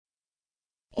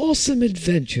Awesome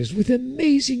adventures with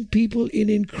amazing people in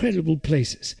incredible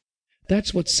places.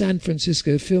 That's what San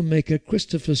Francisco filmmaker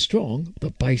Christopher Strong,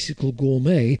 the bicycle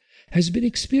gourmet, has been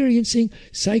experiencing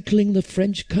cycling the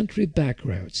French country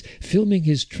backroads, filming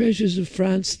his Treasures of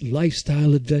France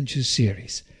lifestyle adventure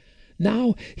series.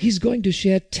 Now he's going to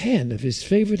share 10 of his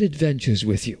favorite adventures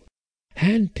with you,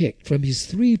 handpicked from his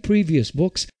 3 previous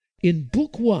books in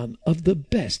Book 1 of the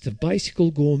best of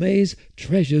Bicycle Gourmet's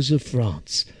Treasures of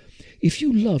France. If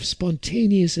you love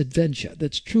spontaneous adventure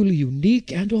that's truly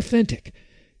unique and authentic,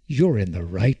 you're in the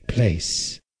right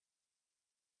place.